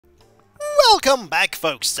Welcome back,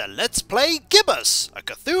 folks, to Let's Play Gibbous, a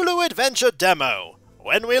Cthulhu Adventure demo.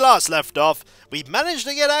 When we last left off, we managed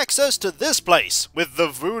to get access to this place with the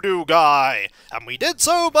voodoo guy, and we did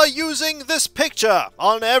so by using this picture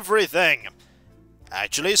on everything.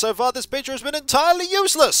 Actually, so far this picture has been entirely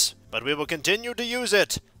useless, but we will continue to use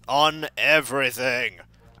it on everything.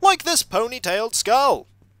 Like this ponytailed skull.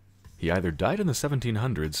 He either died in the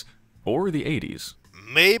 1700s or the 80s.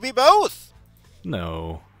 Maybe both.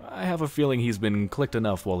 No, I have a feeling he's been clicked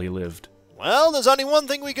enough while he lived. Well, there's only one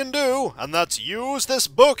thing we can do, and that's use this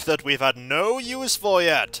book that we've had no use for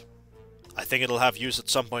yet. I think it'll have use at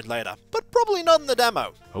some point later, but probably not in the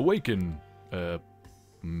demo. Awaken,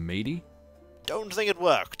 matey? Don't think it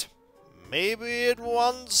worked. Maybe it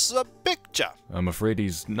wants a picture. I'm afraid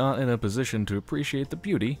he's not in a position to appreciate the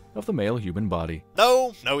beauty of the male human body.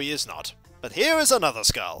 No, he is not. But here is another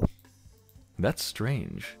skull. That's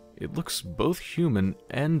strange. It looks both human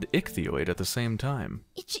and ichthyoid at the same time.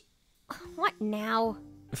 What now?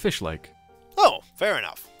 Fish-like. Oh, fair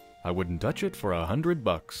enough. I wouldn't touch it for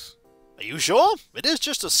 $100. Are you sure? It is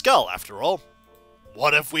just a skull, after all.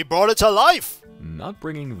 What if we brought it to life? Not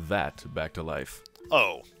bringing that back to life.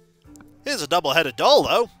 Oh. Here's a double-headed doll,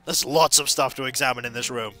 though. There's lots of stuff to examine in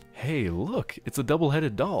this room. Hey, look, it's a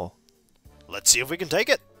double-headed doll. Let's see if we can take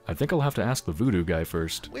it. I think I'll have to ask the voodoo guy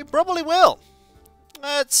first. We probably will.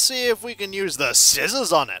 Let's see if we can use the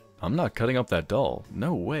scissors on it. I'm not cutting up that doll.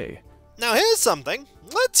 No way. Now here's something.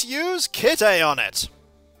 Let's use Kitty on it.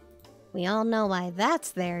 We all know why that's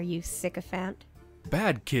there, you sycophant.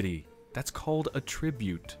 Bad kitty. That's called a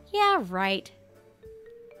tribute. Yeah, right.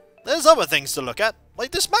 There's other things to look at, like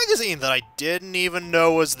this magazine that I didn't even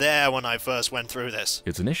know was there when I first went through this.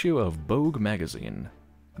 It's an issue of Vogue magazine.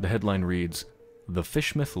 The headline reads, The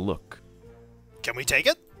Fishmouth Look. Can we take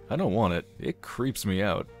it? I don't want it. It creeps me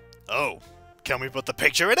out. Oh, can we put the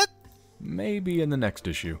picture in it? Maybe in the next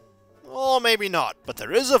issue. Or maybe not, but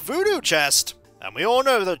there is a voodoo chest, and we all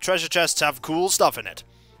know that treasure chests have cool stuff in it.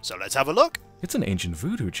 So let's have a look. It's an ancient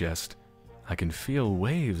voodoo chest. I can feel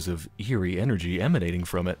waves of eerie energy emanating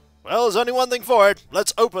from it. Well, there's only one thing for it.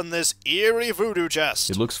 Let's open this eerie voodoo chest.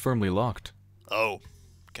 It looks firmly locked. Oh,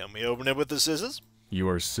 can we open it with the scissors? You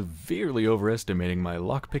are severely overestimating my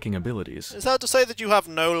lock-picking abilities. Is that to say that you have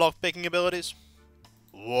no lock-picking abilities?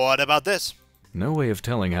 What about this? No way of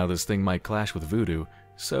telling how this thing might clash with voodoo,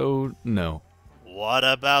 so no. What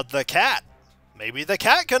about the cat? Maybe the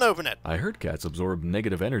cat can open it. I heard cats absorb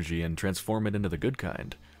negative energy and transform it into the good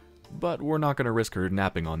kind. But we're not going to risk her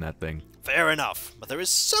napping on that thing. Fair enough, but there is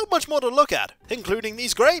so much more to look at, including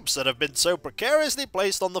these grapes that have been so precariously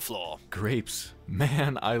placed on the floor. Grapes.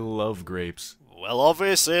 Man, I love grapes. Well,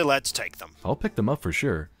 obviously, let's take them. I'll pick them up for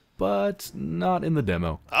sure, but not in the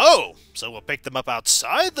demo. Oh, so we'll pick them up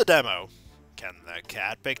outside the demo. Can the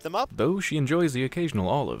cat pick them up? Though she enjoys the occasional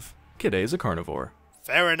olive. Kidde is a carnivore.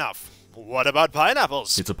 Fair enough. What about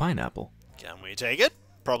pineapples? It's a pineapple. Can we take it?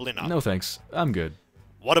 Probably not. No thanks, I'm good.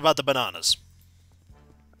 What about the bananas?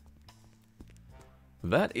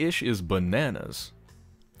 That ish is bananas.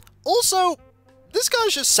 Also, this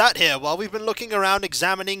guy's just sat here while we've been looking around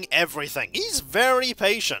examining everything. He's very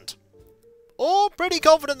patient. Or pretty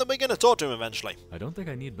confident that we're going to talk to him eventually. I don't think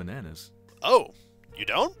I need bananas. Oh, you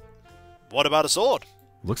don't? What about a sword?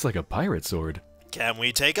 Looks like a pirate sword. Can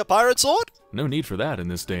we take a pirate sword? No need for that in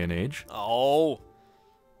this day and age. Oh,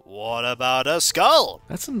 what about a skull?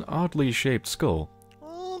 That's an oddly shaped skull.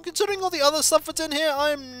 Well, considering all the other stuff that's in here,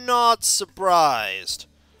 I'm not surprised.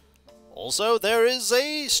 Also, there is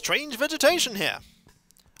a strange vegetation here.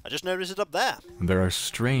 I just noticed it up there. There are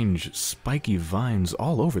strange, spiky vines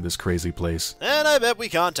all over this crazy place. And I bet we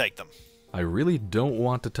can't take them. I really don't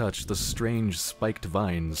want to touch the strange, spiked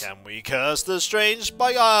vines. Can we curse the strange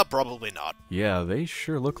spike? Probably not. Yeah, they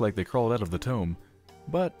sure look like they crawled out of the tome.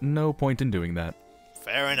 But no point in doing that.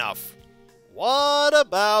 Fair enough. What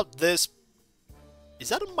about this? Is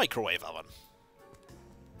that a microwave oven?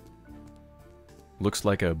 Looks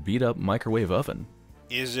like a beat-up microwave oven.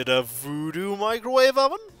 Is it a voodoo microwave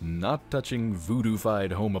oven? Not touching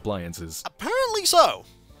voodoo-fied home appliances. Apparently so.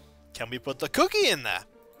 Can we put the cookie in there?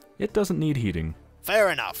 It doesn't need heating.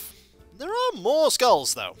 Fair enough. There are more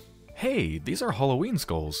skulls, though. Hey, these are Halloween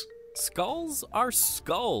skulls. Skulls are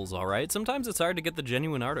skulls, alright? Sometimes it's hard to get the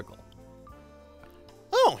genuine article.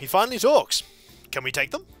 Oh, he finally talks. Can we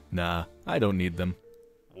take them? Nah, I don't need them.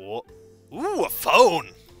 What? Ooh, a phone!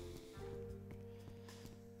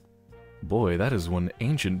 Boy, that is one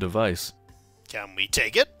ancient device. Can we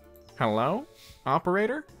take it? Hello?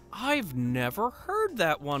 Operator? I've never heard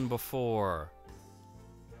that one before.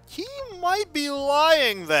 He might be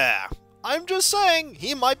lying there. I'm just saying,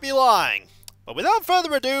 he might be lying. But without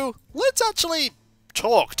further ado, let's actually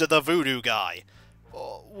talk to the voodoo guy.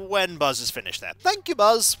 When Buzz is finished there. Thank you,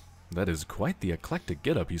 Buzz. That is quite the eclectic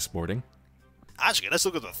getup he's sporting. Actually, let's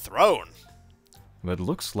look at the throne. That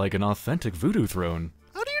looks like an authentic voodoo throne.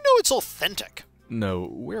 How do you know it's authentic? No,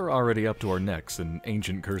 we're already up to our necks in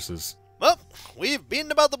ancient curses. Well, we've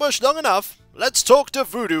beaten about the bush long enough. Let's talk to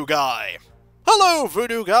voodoo guy. Hello,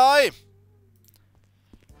 voodoo guy.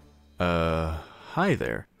 Hi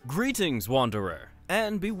there. Greetings, wanderer,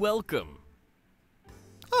 and be welcome.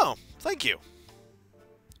 Oh, thank you.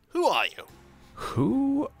 Who are you?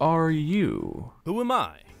 Who are you? Who am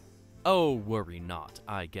I? Oh, worry not,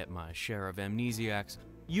 I get my share of amnesiacs.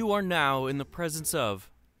 You are now in the presence of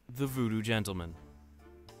the voodoo gentleman.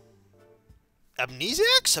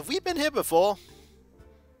 Amnesiacs? Have we been here before?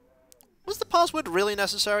 Was the password really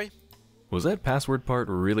necessary? Was that password part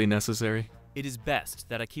really necessary? It is best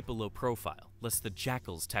that I keep a low profile, lest the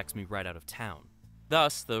jackals tax me right out of town.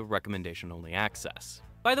 Thus, the recommendation-only access.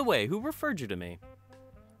 By the way, who referred you to me?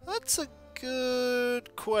 That's a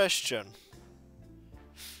good question.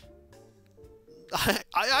 I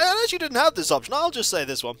actually didn't have this option. I'll just say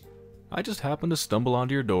this one. I just happened to stumble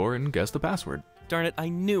onto your door and guess the password. Darn it, I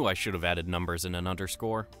knew I should have added numbers and an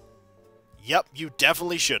underscore. Yep, you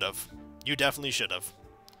definitely should have. You definitely should have.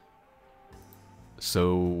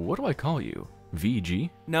 So, what do I call you? VG?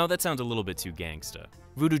 No, that sounds a little bit too gangsta.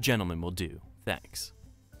 Voodoo gentleman will do, thanks.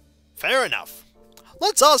 Fair enough.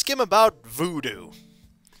 Let's ask him about voodoo.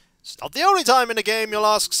 It's not the only time in a game you'll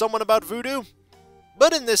ask someone about voodoo,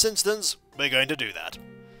 but in this instance, we're going to do that.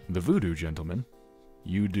 The voodoo gentleman?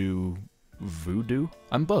 You do voodoo?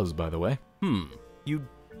 I'm Buzz, by the way. You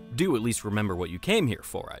do at least remember what you came here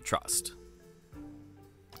for, I trust.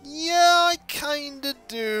 Yeah, I kinda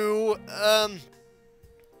do.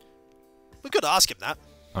 We could ask him that.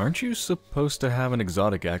 Aren't you supposed to have an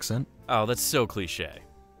exotic accent? Oh, that's so cliche.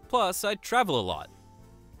 Plus, I travel a lot.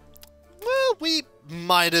 Well, we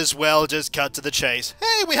might as well just cut to the chase.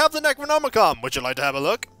 Hey, we have the Necromonicon. Would you like to have a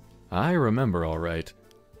look? I remember all right.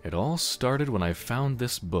 It all started when I found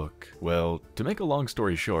this book. Well, to make a long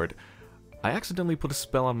story short, I accidentally put a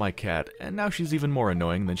spell on my cat, and now she's even more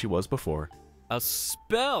annoying than she was before. A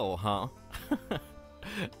spell, huh?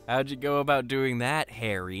 How'd you go about doing that,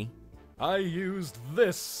 Harry? I used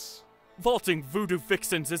this. Vaulting voodoo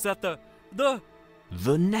vixens, is that the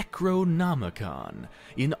The Necronomicon,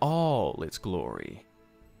 in all its glory.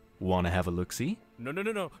 Wanna have a look-see?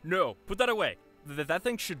 No, put that away. That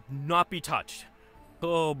thing should not be touched.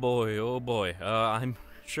 Oh boy. I'm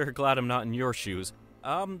sure glad I'm not in your shoes.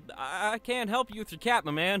 I can't help you with your cat,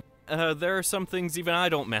 my man. There are some things even I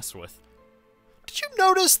don't mess with. Did you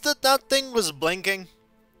notice that that thing was blinking?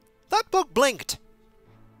 That book blinked.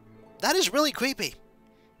 That is really creepy.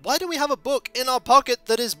 Why do we have a book in our pocket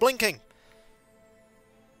that is blinking?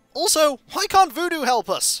 Also, why can't voodoo help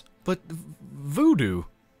us? But voodoo?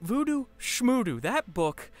 Voodoo Schmoodoo, that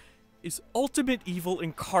book is ultimate evil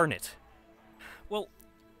incarnate. Well,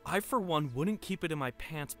 I for one wouldn't keep it in my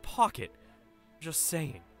pants pocket. Just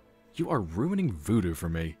saying. You are ruining voodoo for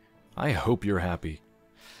me. I hope you're happy.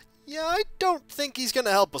 Yeah, I don't think he's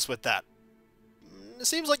gonna help us with that. It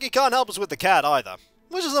seems like he can't help us with the cat either,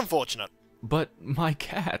 which is unfortunate. But my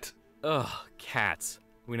cat. Ugh, cats.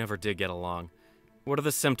 We never did get along. What are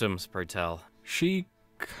the symptoms, pray tell? She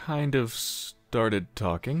kind of started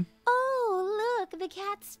talking. Oh, look, the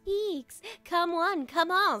cat speaks. Come on,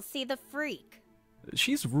 come all, see the freak.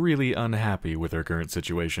 She's really unhappy with her current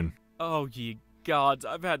situation. Oh, ye gods,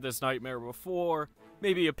 I've had this nightmare before.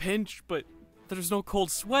 Maybe a pinch, but there's no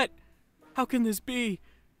cold sweat. How can this be?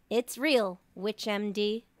 It's real, Witch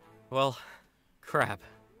MD. Well, crap.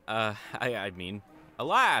 I mean,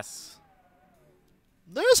 alas.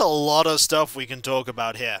 There's a lot of stuff we can talk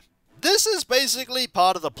about here. This is basically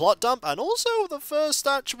part of the plot dump, and also the first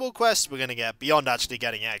actual quest we're gonna get, beyond actually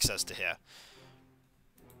getting access to here.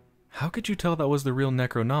 How could you tell that was the real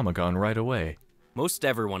Necronomicon right away? Most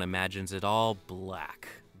everyone imagines it all black,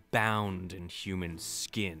 bound in human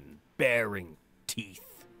skin, bearing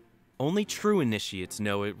teeth. Only true initiates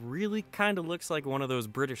know it really kinda looks like one of those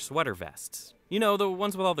British sweater vests. You know, the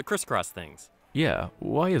ones with all the crisscross things. Yeah,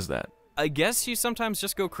 why is that? I guess you sometimes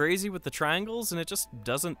just go crazy with the triangles and it just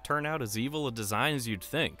doesn't turn out as evil a design as you'd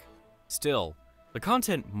think. Still, the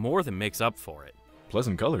content more than makes up for it.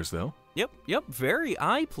 Pleasant colors, though. Yep, very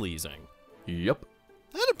eye-pleasing. Yep.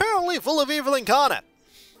 And apparently full of evil incarnate.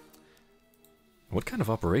 What kind of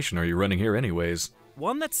operation are you running here anyways?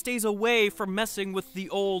 One that stays away from messing with the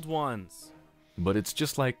old ones. But it's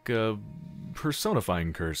just like a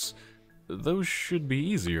personifying curse. Those should be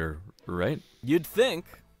easier, right? You'd think.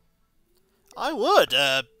 I would,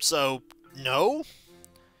 so No?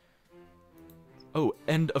 Oh,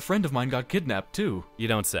 and a friend of mine got kidnapped too. You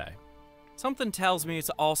don't say. Something tells me it's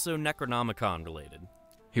also Necronomicon related.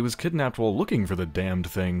 He was kidnapped while looking for the damned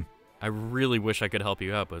thing. I really wish I could help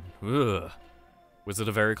you out, but ugh. Was it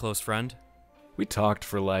a very close friend? We talked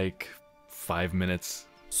for like 5 minutes.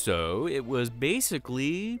 So it was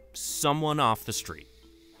basically someone off the street.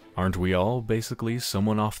 Aren't we all basically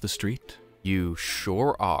someone off the street? You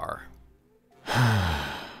sure are.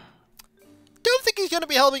 Don't think he's going to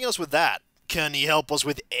be helping us with that. Can he help us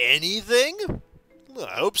with anything? Well,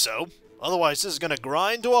 I hope so. Otherwise, this is going to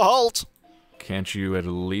grind to a halt. Can't you at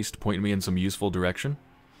least point me in some useful direction?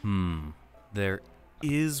 There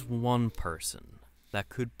is one person that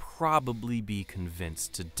could probably be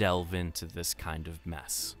convinced to delve into this kind of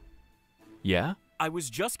mess. Yeah? I was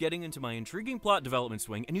just getting into my intriguing plot development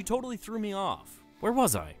swing, and you totally threw me off. Where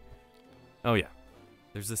was I? Oh yeah.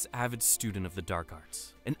 There's this avid student of the dark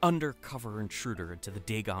arts, an undercover intruder into the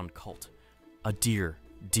Dagon cult, a dear,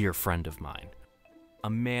 dear friend of mine. A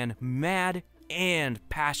man mad and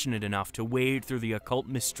passionate enough to wade through the occult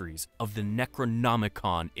mysteries of the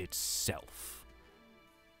Necronomicon itself.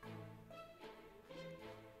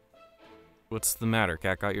 What's the matter?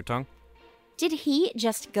 Cat got your tongue? Did he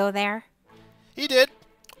just go there? He did.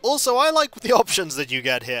 Also, I like the options that you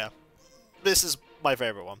get here. This is my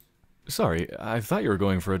favorite one. Sorry, I thought you were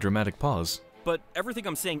going for a dramatic pause. But everything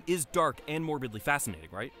I'm saying is dark and morbidly fascinating,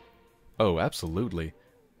 right? Oh, absolutely.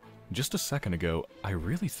 Just a second ago, I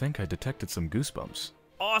really think I detected some goosebumps.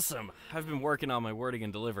 Awesome! I've been working on my wording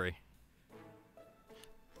and delivery.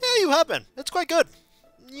 Yeah, you have been. It's quite good.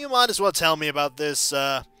 You might as well tell me about this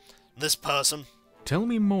person. Tell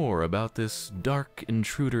me more about this dark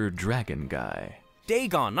intruder dragon guy.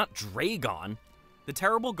 Dagon, not Dragon. The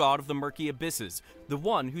terrible god of the murky abysses. The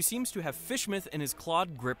one who seems to have fishmouth in his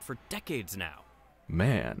clawed grip for decades now.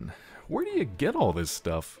 Man, where do you get all this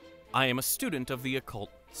stuff? I am a student of the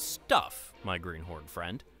occult stuff, my greenhorn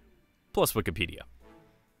friend. Plus Wikipedia.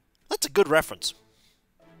 That's a good reference.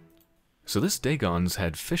 So this Dagon's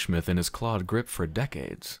had fishmouth in his clawed grip for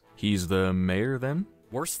decades. He's the mayor, then?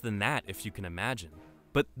 Worse than that, if you can imagine.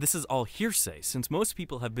 But this is all hearsay, since most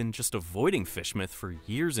people have been just avoiding fishmouth for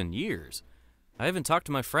years and years. I haven't talked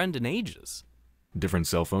to my friend in ages. Different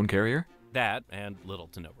cell phone carrier? That, and little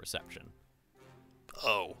to no reception.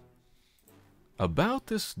 Oh. About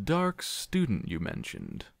this dark student you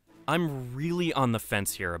mentioned. I'm really on the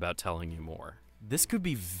fence here about telling you more. This could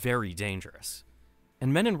be very dangerous.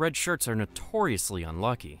 And men in red shirts are notoriously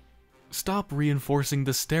unlucky. Stop reinforcing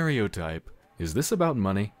the stereotype. Is this about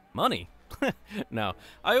money? Money? No,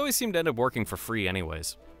 I always seem to end up working for free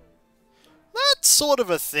anyways. That's sort of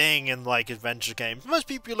a thing in, like, adventure games. Most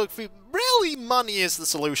people look for... Rarely money is the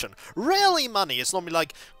solution. Rarely money. It's normally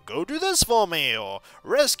like, go do this for me, or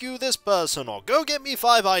rescue this person, or go get me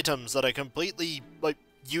 5 items that are completely, like,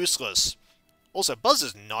 useless. Also, Buzz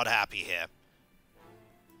is not happy here.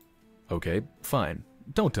 Okay, fine.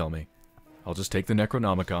 Don't tell me. I'll just take the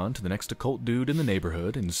Necronomicon to the next occult dude in the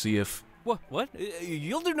neighborhood and see if... What?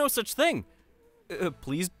 You'll do no such thing.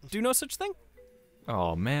 Please do no such thing?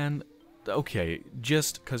 Oh man. Okay,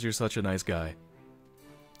 just 'cause you're such a nice guy.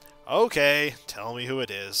 Okay, tell me who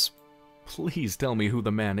it is. Please tell me who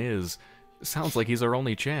the man is. Sounds like he's our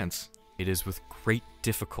only chance. It is with great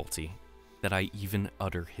difficulty that I even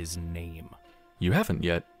utter his name. You haven't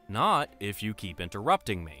yet. Not if you keep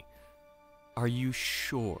interrupting me. Are you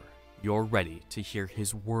sure you're ready to hear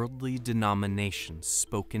his worldly denomination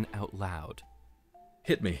spoken out loud?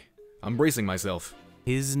 Hit me. I'm bracing myself.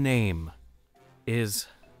 His name is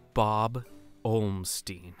Bob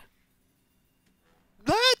Olmstein.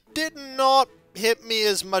 That did not hit me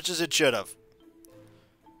as much as it should have.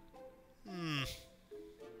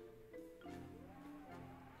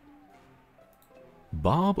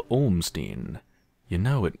 Bob Olmstein. You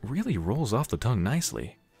know, it really rolls off the tongue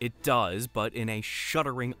nicely. It does, but in a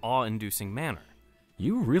shuddering, awe-inducing manner.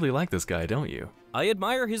 You really like this guy, don't you? I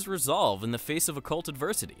admire his resolve in the face of occult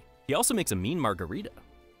adversity. He also makes a mean margarita.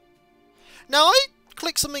 Now, I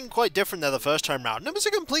clicked something quite different there the first time round, and it was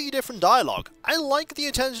a completely different dialogue. I like the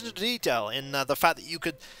attention to detail in the fact that you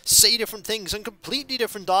could say different things and completely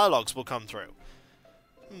different dialogues will come through.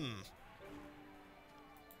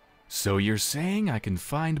 So you're saying I can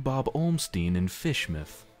find Bob Olmstein in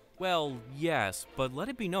Fishmouth? Well, yes, but let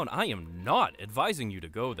it be known I am not advising you to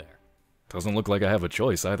go there. Doesn't look like I have a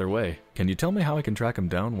choice either way. Can you tell me how I can track him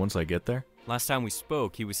down once I get there? Last time we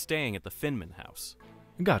spoke, he was staying at the Finman house.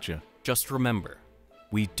 Gotcha. Just remember,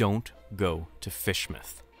 we don't go to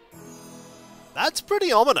Fishmouth. That's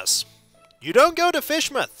pretty ominous. You don't go to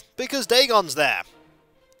Fishmouth, because Dagon's there.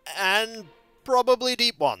 And Probably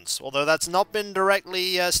deep ones, although that's not been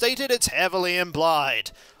directly stated, it's heavily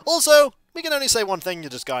implied. Also, we can only say one thing to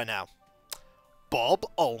this guy now. Bob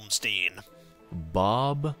Olmstein.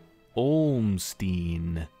 Bob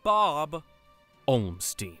Olmstein. Bob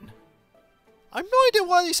Olmstein. I have no idea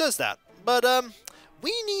why he says that, but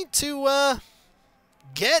we need to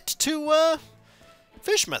get to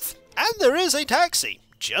Fishmouth, and there is a taxi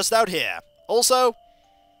just out here. Also,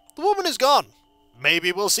 the woman is gone.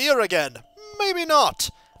 Maybe we'll see her again, maybe not,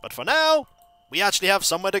 but for now, we actually have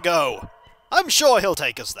somewhere to go. I'm sure he'll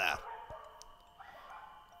take us there.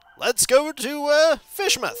 Let's go to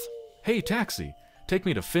Fishmouth. Hey, taxi, take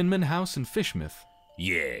me to Finman House in Fishmouth.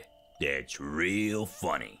 Yeah, that's real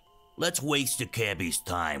funny. Let's waste the cabbie's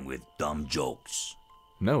time with dumb jokes.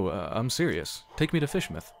 No, I'm serious. Take me to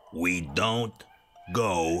Fishmouth. We don't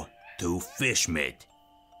go to Fishmouth.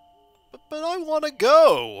 But I want to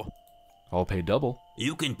go. I'll pay double.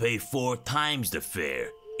 You can pay 4 times the fare.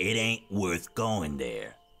 It ain't worth going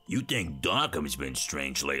there. You think Darkham's been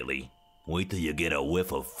strange lately? Wait till you get a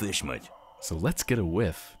whiff of Fishmouth. So let's get a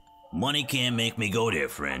whiff. Money can't make me go there,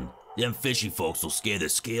 friend. Them fishy folks will scare the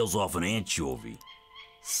scales off an anchovy.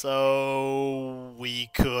 So we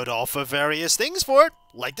could offer various things for it,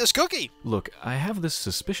 like this cookie. Look, I have this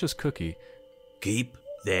suspicious cookie. Keep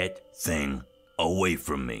that thing away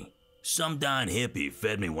from me. Some darn hippie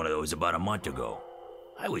fed me one of those about a month ago.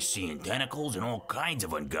 I was seeing tentacles and all kinds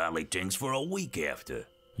of ungodly things for a week after.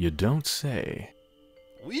 You don't say.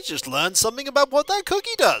 We just learned something about what that cookie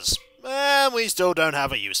does, and we still don't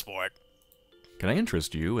have a use for it. Can I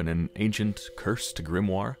interest you in an ancient, cursed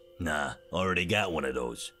grimoire? Nah, already got one of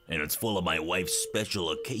those, and it's full of my wife's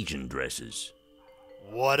special occasion dresses.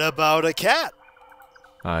 What about a cat?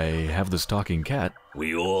 I have this talking cat.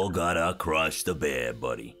 We all gotta cross the bear,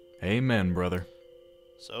 buddy. Amen, brother.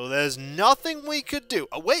 So there's nothing we could do.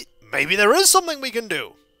 Oh wait, maybe there is something we can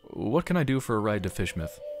do. What can I do for a ride to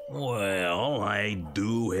Fishmouth? Well, I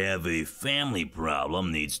do have a family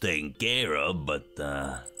problem needs taken care of, but,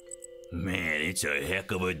 man, it's a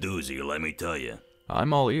heck of a doozy, let me tell you.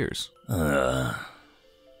 I'm all ears.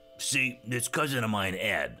 See, this cousin of mine,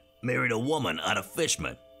 Ed, married a woman out of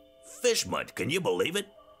Fishmouth. Fishmouth, can you believe it?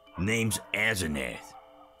 Name's Asenath.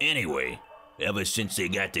 Anyway, ever since they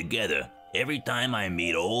got together, every time I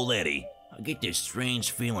meet old Eddie, I get this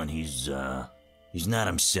strange feeling he's not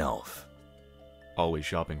himself. Always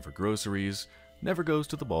shopping for groceries, never goes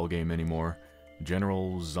to the ball game anymore,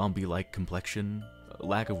 general zombie-like complexion,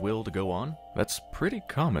 lack of will to go on. That's pretty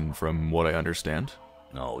common from what I understand.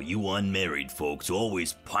 Oh, you unmarried folks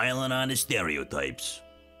always piling on the stereotypes.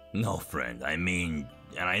 No, friend, I mean,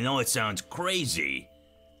 and I know it sounds crazy.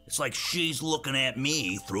 It's like she's looking at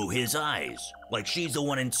me through his eyes. Like she's the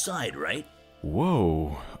one inside, right?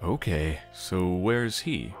 Whoa, okay, so where's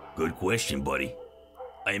he? Good question, buddy.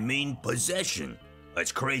 I mean, possession.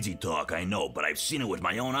 That's crazy talk, I know, but I've seen it with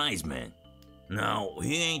my own eyes, man. Now,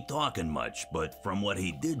 he ain't talking much, but from what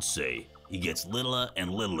he did say, he gets littler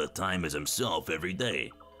and littler time as himself every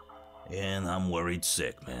day. And I'm worried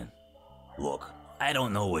sick, man. Look, I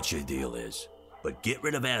don't know what your deal is, but get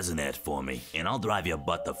rid of Asenath for me, and I'll drive your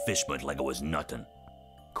butt to Fishmouth like it was nothing.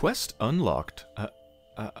 Quest unlocked.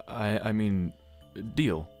 I mean,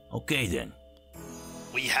 deal. Okay then.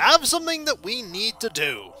 We have something that we need to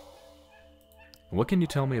do. What can you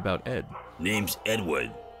tell me about Ed? Name's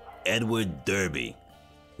Edward. Edward Derby.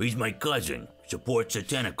 He's my cousin, supports the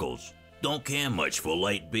tentacles. Don't care much for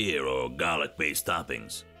light beer or garlic-based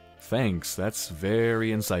toppings. Thanks, that's very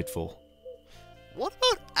insightful. What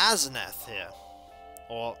about Asenath here?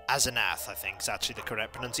 Or Asenath, I think is actually the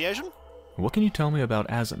correct pronunciation. What can you tell me about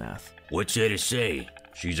Asenath? What's there to say?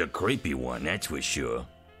 She's a creepy one, that's for sure.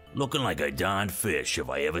 Looking like a darned fish if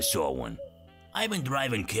I ever saw one. I've been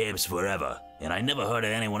driving cabs forever, and I never heard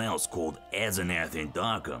of anyone else called Asenath in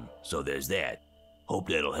Darkham, so there's that. Hope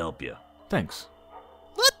that'll help you. Thanks.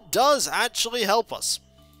 That does actually help us.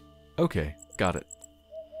 Okay, got it.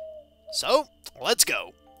 So, let's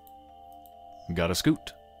go. Got a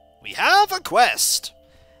scoot. We have a quest.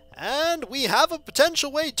 And we have a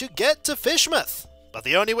potential way to get to Fishmouth. But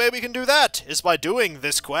the only way we can do that is by doing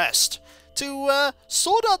this quest. To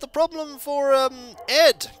sort out the problem for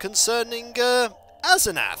Ed concerning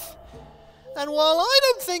Asenath. And while I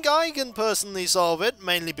don't think I can personally solve it,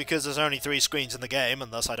 mainly because there's only 3 screens in the game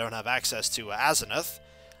and thus I don't have access to Asenath,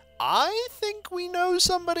 I think we know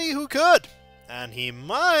somebody who could. And he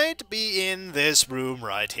might be in this room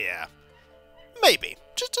right here. Maybe.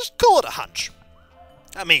 Just call it a hunch.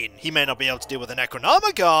 I mean, he may not be able to deal with the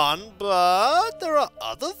Necronomicon, but there are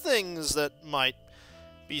other things that might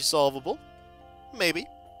be solvable. Maybe.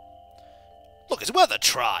 Look, it's worth a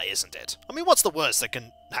try, isn't it? I mean, what's the worst that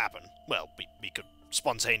can happen? Well, we could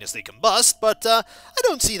spontaneously combust, but I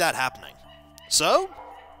don't see that happening. So,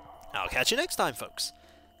 I'll catch you next time, folks.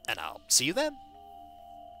 And I'll see you then.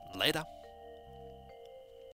 Later.